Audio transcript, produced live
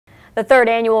The third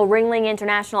annual Ringling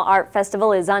International Art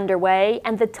Festival is underway,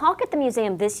 and the talk at the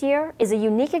museum this year is a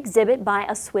unique exhibit by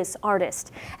a Swiss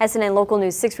artist. SNN Local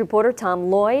News 6 reporter Tom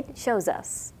Lloyd shows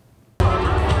us.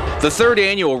 The third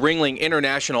annual Ringling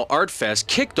International Art Fest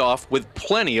kicked off with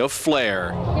plenty of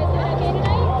flair.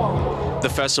 The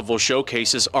festival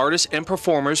showcases artists and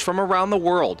performers from around the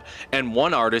world, and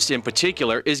one artist in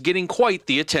particular is getting quite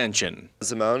the attention.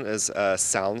 Simone is a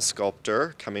sound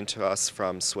sculptor coming to us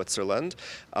from Switzerland,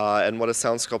 and what a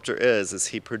sound sculptor is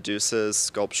he produces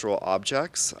sculptural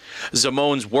objects.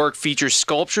 Simone's work features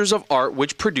sculptures of art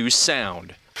which produce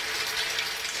sound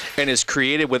and is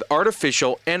created with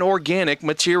artificial and organic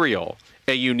material.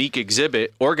 A unique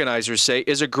exhibit, organizers say,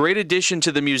 is a great addition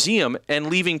to the museum and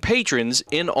leaving patrons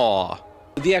in awe.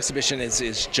 The exhibition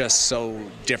is just so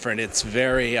different. It's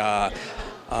very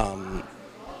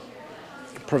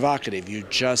provocative. You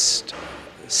just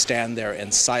stand there in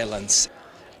silence.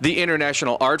 The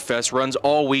International Art Fest runs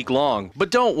all week long, but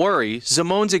don't worry,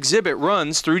 Simone's exhibit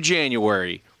runs through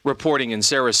January. Reporting in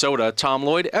Sarasota, Tom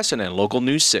Lloyd, SNN Local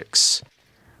News 6.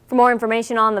 For more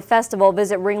information on the festival,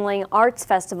 visit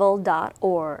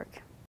ringlingartsfestival.org.